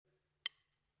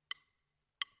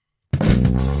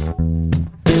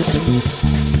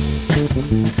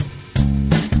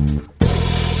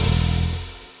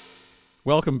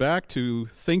Welcome back to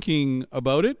Thinking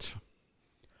About It.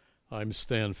 I'm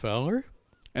Stan Fowler.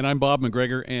 And I'm Bob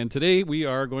McGregor, and today we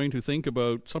are going to think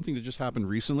about something that just happened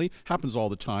recently. Happens all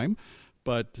the time,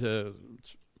 but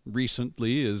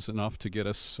recently is enough to get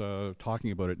us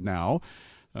talking about it now.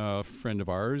 A friend of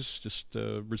ours just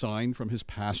resigned from his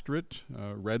pastorate,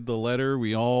 read the letter.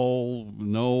 We all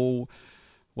know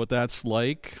what that's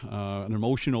like, an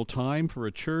emotional time for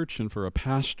a church and for a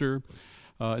pastor.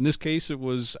 In this case, it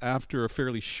was after a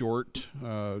fairly short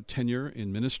tenure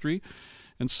in ministry.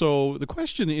 And so the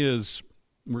question is,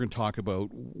 we're going to talk about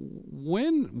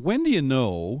when do you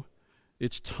know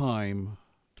it's time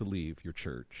to leave your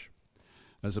church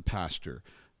as a pastor?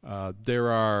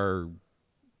 There are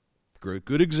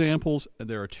good examples and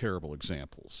there are terrible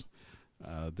examples.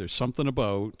 There's something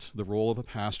about the role of a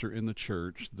pastor in the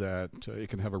church that it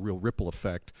can have a real ripple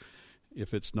effect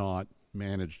if it's not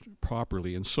managed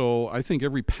properly. And so I think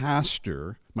every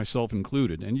pastor, myself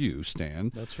included, and you,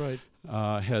 Stan, that's right,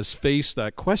 has faced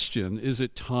that question. Is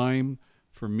it time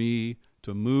for me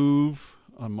to move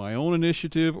on my own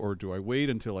initiative, or do I wait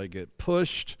until I get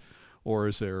pushed, or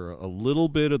is there a little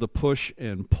bit of the push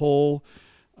and pull?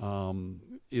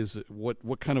 Is it,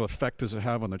 what kind of effect does it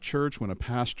have on the church when a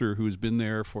pastor who's been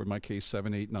there for, in my case,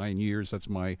 7, 8, 9 years, that's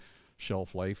my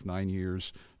shelf life, 9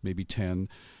 years, maybe 10,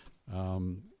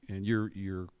 and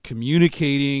you're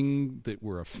communicating that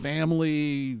we're a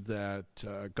family, that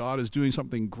God is doing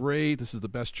something great, this is the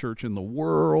best church in the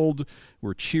world,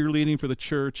 we're cheerleading for the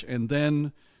church, and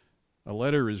then a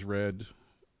letter is read,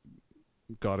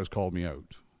 God has called me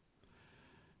out.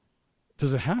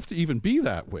 Does it have to even be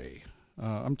that way?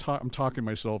 I'm talking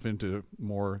myself into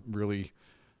more really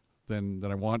than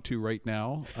I want to right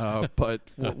now,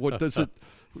 but what does it,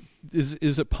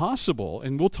 is it possible,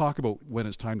 and we'll talk about when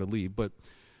it's time to leave, but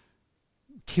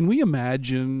can we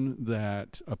imagine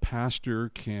that a pastor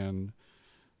can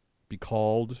be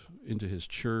called into his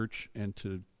church and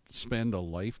to spend a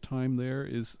lifetime there?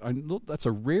 I know that's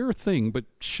a rare thing, but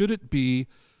should it be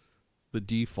the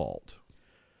default?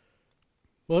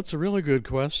 Well, it's a really good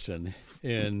question,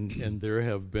 and there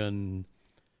have been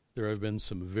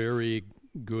some very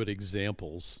good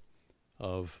examples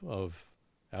of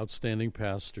outstanding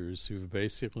pastors who've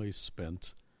basically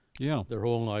spent their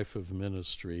whole life of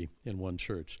ministry in one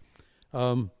church.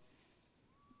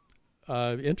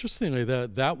 Interestingly,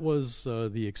 that was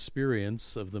the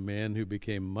experience of the man who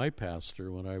became my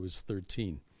pastor when I was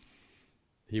 13.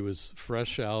 He was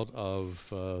fresh out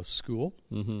of school.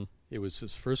 Mm-hmm. It was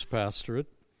his first pastorate,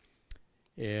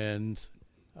 and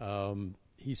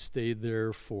he stayed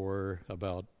there for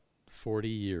about 40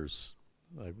 years,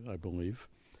 I believe,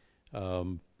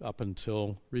 up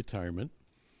until retirement.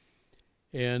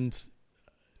 And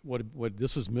what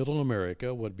this is Middle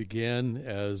America. What began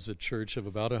as a church of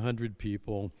about 100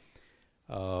 people,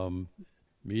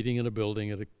 meeting in a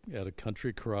building at a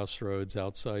country crossroads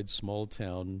outside small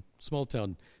town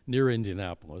near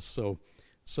Indianapolis. So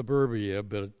suburbia,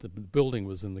 but the building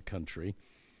was in the country.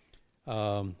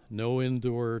 No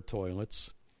indoor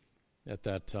toilets at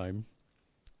that time.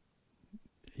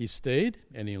 He stayed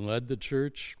and he led the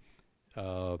church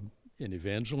in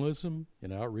evangelism,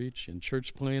 in outreach, in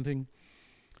church planting.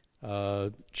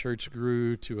 Church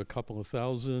grew to a couple of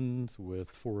thousand with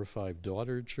 4 or 5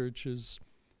 daughter churches,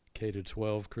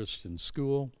 K-12 Christian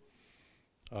school,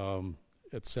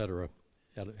 etc.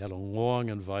 Had a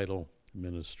long and vital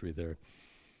ministry there.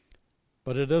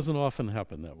 But it doesn't often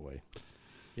happen that way.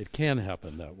 It can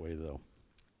happen that way, though.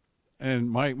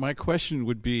 And my question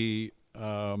would be,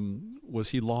 was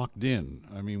he locked in?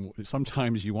 I mean,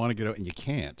 sometimes you want to get out and you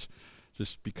can't,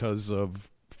 just because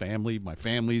of family. My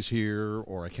family's here,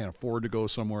 or I can't afford to go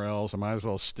somewhere else. I might as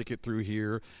well stick it through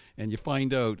here. And you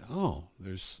find out,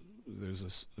 there's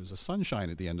a sunshine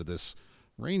at the end of this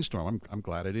rainstorm. I'm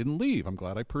glad I didn't leave. I'm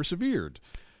glad I persevered.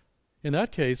 In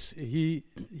that case, he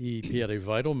had a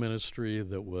vital ministry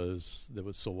that was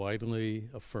so widely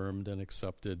affirmed and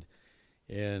accepted,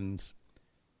 and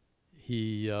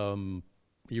he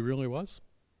really was.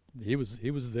 He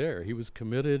was there. He was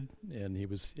committed, and he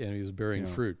was bearing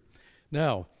fruit.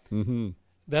 Now,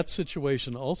 that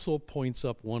situation also points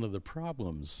up one of the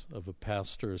problems of a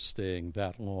pastor staying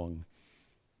that long,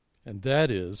 and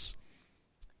that is,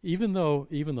 even though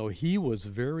he was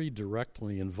very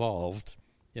directly involved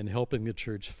in helping the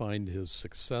church find his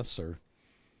successor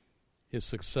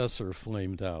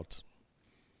flamed out.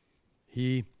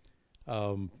 He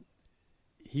was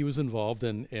involved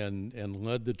and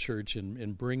led the church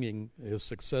in bringing his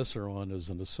successor on as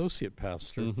an associate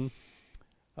pastor. Mm-hmm.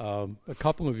 a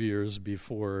couple of years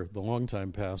before the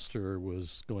longtime pastor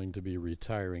was going to be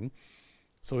retiring.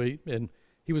 So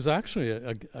he was actually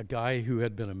a guy who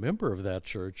had been a member of that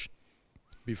church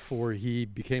before he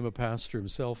became a pastor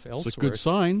himself elsewhere. It's a good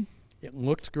sign. It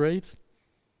looked great.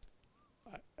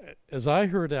 As I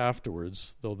heard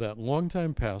afterwards, though, that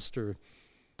longtime pastor,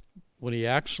 when he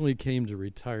actually came to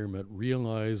retirement,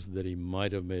 realized that he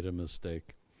might have made a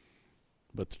mistake.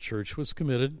 But the church was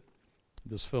committed.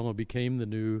 This fellow became the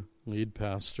new lead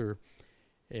pastor,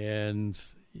 and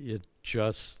it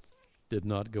just did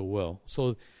not go well.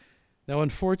 So now,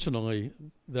 unfortunately,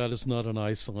 that is not an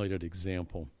isolated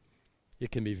example. It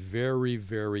can be very,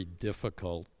 very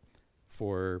difficult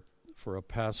for a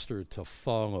pastor to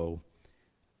follow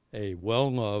a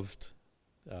well-loved,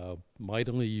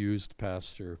 mightily used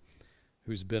pastor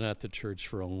who's been at the church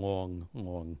for a long,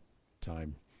 long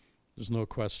time. There's no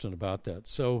question about that.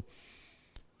 So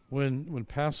when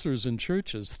pastors in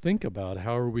churches think about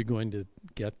how are we going to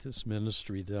get this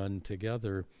ministry done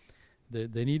together,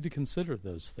 they need to consider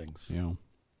those things. Yeah.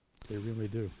 They really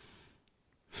do.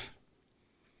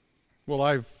 Well,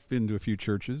 I've been to a few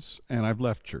churches, and I've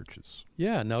left churches.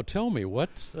 Yeah. Now tell me,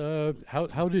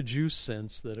 how did you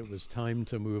sense that it was time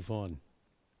to move on?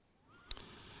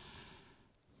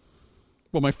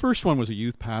 Well, my first one was a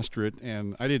youth pastorate,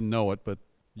 and I didn't know it, but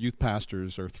youth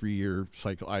pastors are 3-year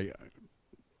cycle.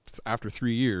 After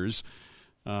 3 years,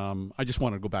 I just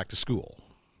wanted to go back to school.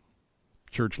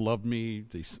 Church loved me.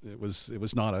 It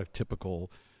was not a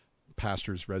typical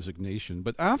pastor's resignation.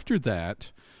 But after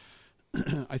that,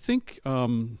 I think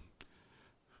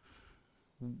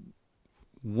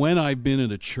when I've been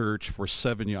in a church for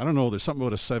 7 years, I don't know, there's something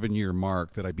about a 7-year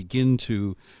mark that I begin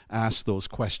to ask those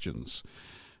questions.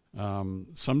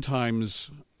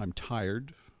 Sometimes I'm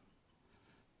tired,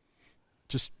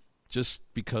 just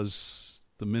because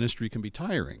the ministry can be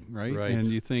tiring, right? Right. And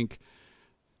you think,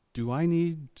 do I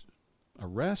need a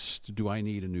rest? Do I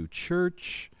need a new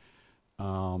church?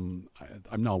 I'm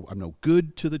no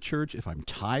good to the church if I'm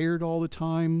tired all the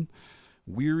time,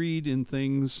 wearied in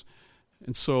things.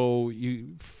 And so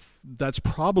that's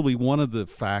probably one of the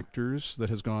factors that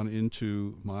has gone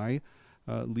into my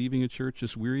leaving a church,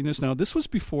 is weariness. Now, this was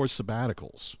before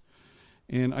sabbaticals.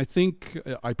 And I think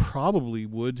I probably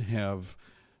would have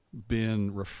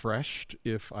been refreshed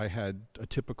if I had a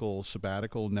typical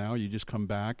sabbatical. Now you just come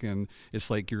back and it's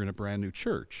like you're in a brand new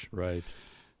church. Right.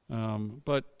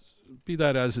 But be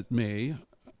that as it may,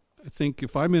 I think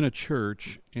if I'm in a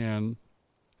church and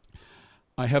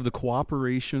I have the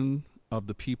cooperation of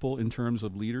the people in terms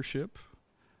of leadership,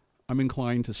 I'm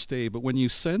inclined to stay. But when you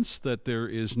sense that there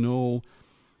is no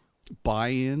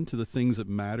buy-in to the things that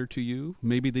matter to you,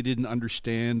 maybe they didn't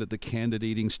understand at the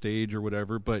candidating stage or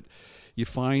whatever, but you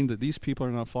find that these people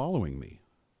are not following me.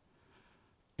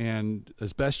 And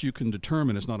as best you can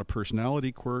determine, it's not a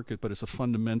personality quirk, but it's a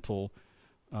fundamental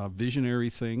visionary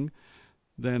thing,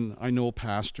 then I know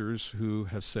pastors who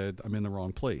have said, I'm in the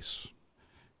wrong place,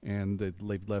 and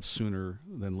they've left sooner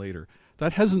than later.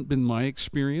 That hasn't been my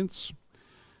experience.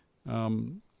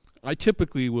 I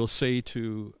typically will say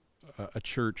to a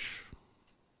church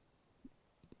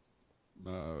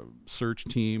search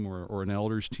team or an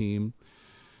elders team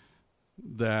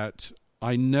that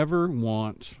I never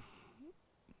want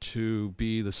to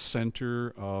be the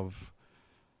center of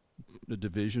the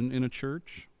division in a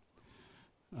church.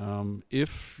 And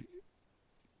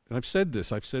I've said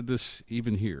this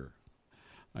even here.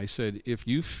 I said, if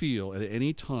you feel at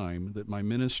any time that my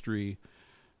ministry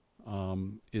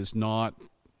is not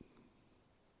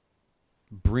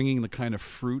bringing the kind of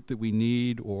fruit that we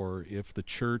need, or if the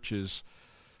church is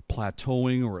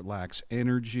plateauing or it lacks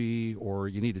energy, or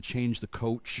you need to change the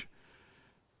coach,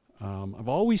 I've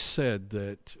always said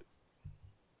that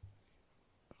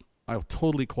I'll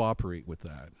totally cooperate with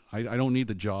that. I don't need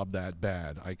the job that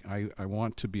bad. I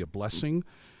want to be a blessing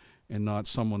and not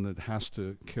someone that has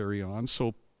to carry on.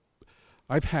 So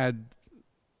I've had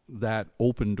that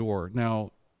open door.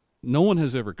 Now, no one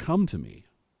has ever come to me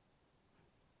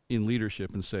in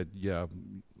leadership and said, yeah,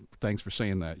 thanks for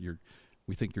saying that.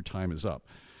 We think your time is up.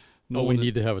 No, we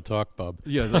need to have a talk, Bob.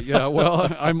 Yeah.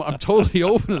 Well, I'm totally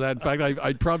open to that. In fact,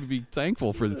 I'd probably be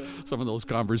thankful for some of those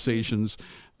conversations.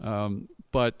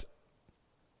 But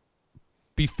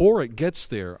before it gets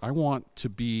there, I want to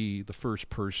be the first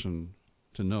person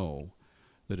to know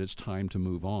that it's time to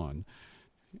move on.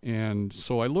 And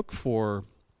so I look for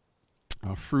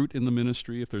fruit in the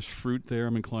ministry. If there's fruit there,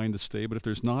 I'm inclined to stay. But if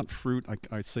there's not fruit,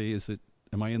 I say,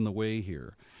 am I in the way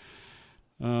here?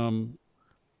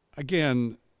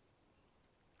 Again,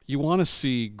 you want to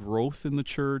see growth in the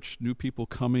church, new people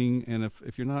coming, and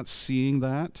if you're not seeing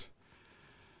that,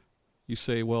 you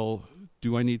say, well,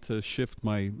 do I need to shift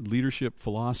my leadership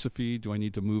philosophy? Do I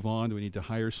need to move on? Do I need to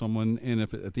hire someone? And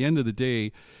if at the end of the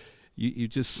day, you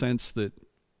just sense that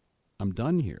I'm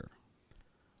done here.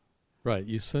 Right.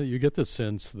 You get the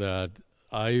sense that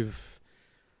I've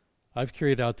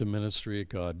carried out the ministry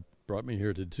God brought me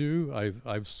here to do.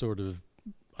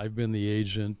 I've been the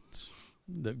agent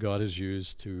that God has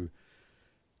used to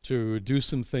do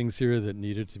some things here that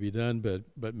needed to be done,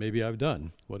 but maybe I've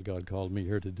done what God called me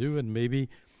here to do, and maybe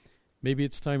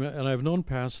it's time. And I've known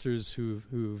pastors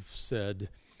who've said,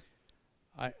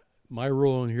 my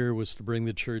role in here was to bring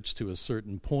the church to a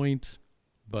certain point,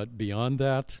 but beyond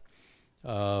that,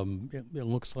 it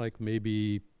looks like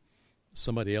maybe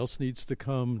somebody else needs to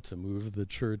come to move the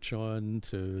church on,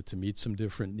 to meet some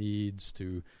different needs,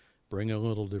 to bring a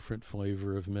little different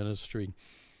flavor of ministry.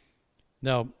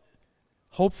 Now,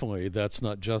 hopefully that's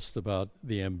not just about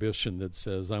the ambition that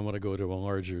says, I want to go to a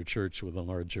larger church with a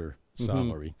larger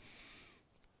salary.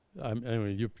 I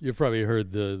mean, you've probably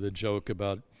heard the joke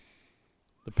about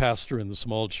the pastor in the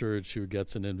small church who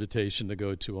gets an invitation to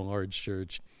go to a large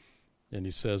church, and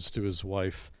he says to his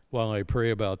wife, while I pray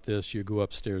about this, you go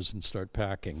upstairs and start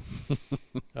packing.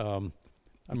 I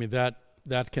mean,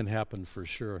 that can happen for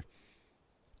sure.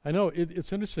 I know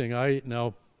it's interesting. I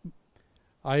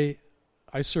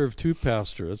served two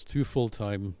pastorates, two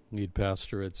full-time lead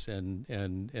pastorates,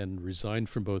 and resigned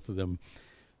from both of them.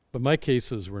 But my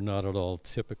cases were not at all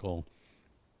typical.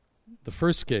 The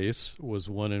first case was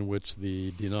one in which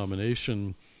the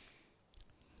denomination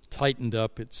tightened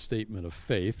up its statement of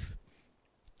faith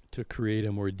to create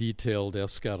a more detailed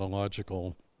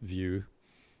eschatological view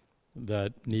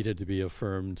that needed to be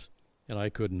affirmed, and I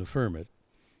couldn't affirm it.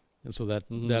 And so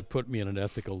that put me in an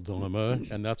ethical dilemma,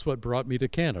 and that's what brought me to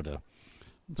Canada.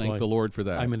 Thank the Lord for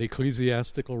that. I'm an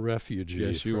ecclesiastical refugee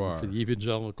yes, you are. For the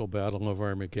evangelical battle of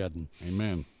Armageddon.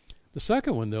 Amen. The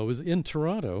second one, though, was in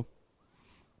Toronto,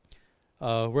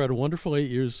 where I had a wonderful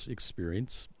 8 years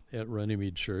experience at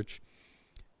Runnymede Church.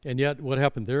 And yet what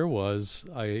happened there was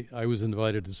I was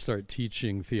invited to start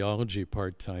teaching theology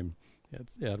part-time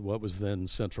at what was then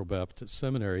Central Baptist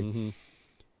Seminary.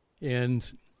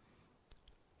 And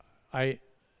it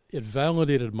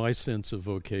validated my sense of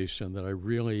vocation that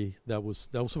that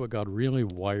was what God really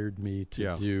wired me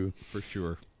to do. For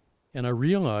sure. And I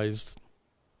realized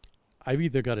I've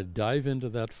either got to dive into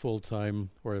that full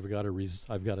time, or I've got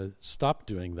to stop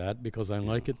doing that because I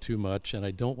like it too much and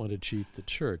I don't want to cheat the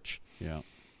church. Yeah.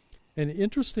 And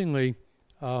interestingly,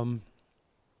 I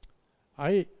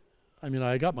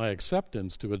got my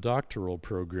acceptance to a doctoral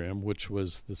program, which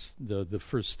was the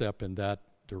first step in that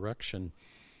direction.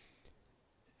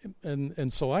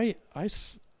 And so I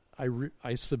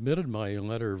submitted my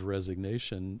letter of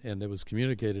resignation, and it was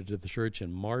communicated to the church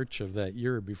in March of that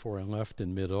year before I left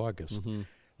in mid-August. Now,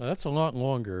 that's a lot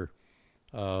longer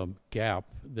gap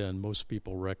than most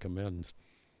people recommend.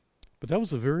 But that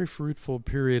was a very fruitful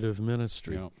period of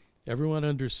ministry. Yeah. Everyone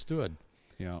understood.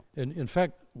 Yeah. And in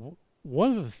fact,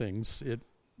 one of the things it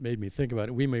made me think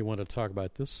about, we may want to talk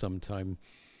about this sometime,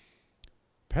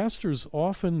 pastors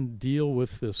often deal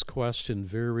with this question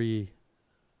very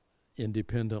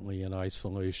independently in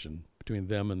isolation between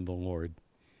them and the Lord.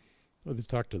 Well, they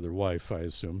talk to their wife, I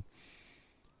assume.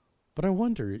 But I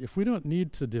wonder if we don't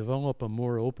need to develop a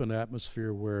more open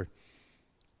atmosphere where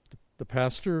the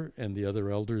pastor and the other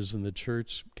elders in the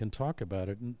church can talk about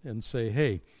it and say,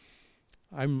 hey,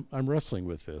 I'm wrestling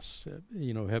with this.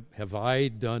 Have I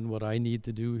done what I need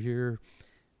to do here?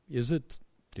 Is it?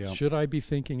 Yeah. Should I be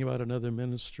thinking about another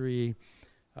ministry?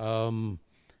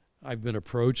 I've been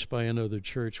approached by another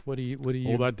church. What do you?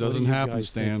 Oh, that doesn't happen,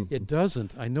 Stan. It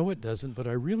doesn't. I know it doesn't, but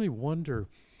I really wonder.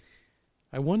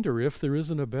 I wonder if there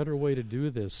isn't a better way to do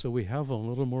this, so we have a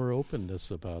little more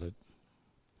openness about it.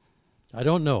 I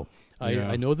don't know.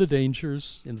 I know the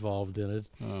dangers involved in it.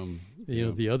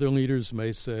 The other leaders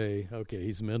may say, "Okay,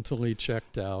 he's mentally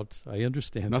checked out." I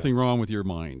understand. Nothing wrong with your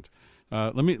mind.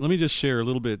 Let me just share a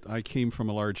little bit. I came from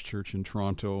a large church in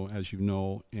Toronto, as you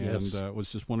know, and it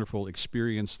was just wonderful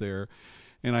experience there.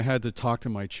 And I had to talk to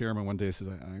my chairman one day. I said,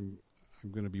 "I'm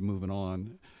going to be moving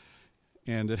on,"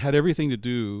 and it had everything to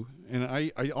do. And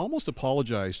I almost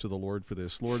apologized to the Lord for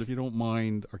this. Lord, if you don't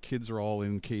mind, our kids are all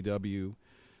in KW.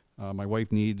 My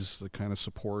wife needs the kind of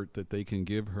support that they can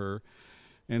give her.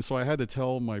 And so I had to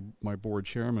tell my board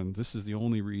chairman, this is the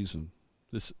only reason.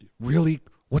 This really,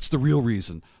 what's the real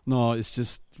reason? No, it's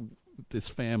just, it's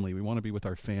family. We want to be with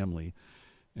our family.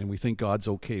 And we think God's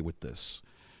okay with this.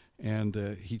 And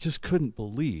he just couldn't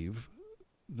believe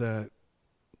that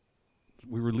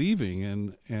we were leaving,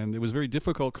 and it was a very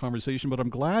difficult conversation, but I'm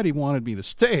glad he wanted me to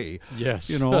stay.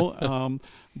 Yes.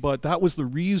 But that was the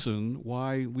reason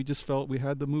why we just felt we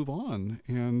had to move on.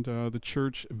 And the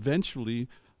church eventually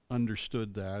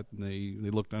understood that, and they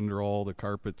looked under all the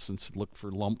carpets and looked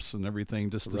for lumps and everything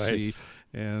just to see.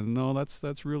 And no,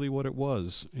 that's really what it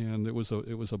was. And it was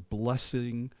a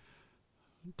blessing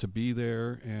to be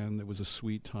there, and it was a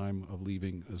sweet time of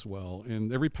leaving as well.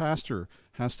 And every pastor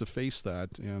has to face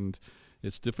that, and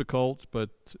it's difficult,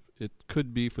 but it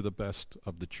could be for the best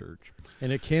of the church.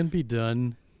 And it can be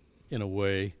done in a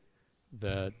way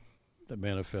that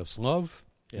manifests love,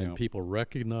 and people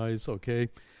recognize, okay,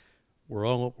 we're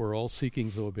all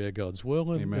seeking to obey God's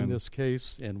will in this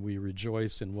case, and we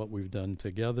rejoice in what we've done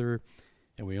together,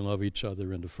 and we love each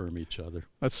other and affirm each other.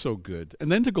 That's so good.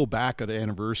 And then to go back at an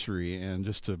anniversary and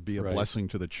just to be a blessing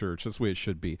to the church. That's the way it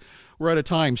should be. We're out of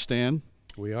time, Stan.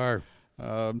 We are.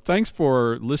 Thanks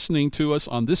for listening to us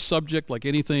on this subject. Like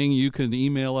anything, you can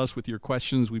email us with your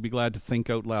questions. We'd be glad to think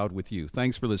out loud with you.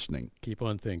 Thanks for listening. Keep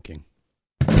on thinking.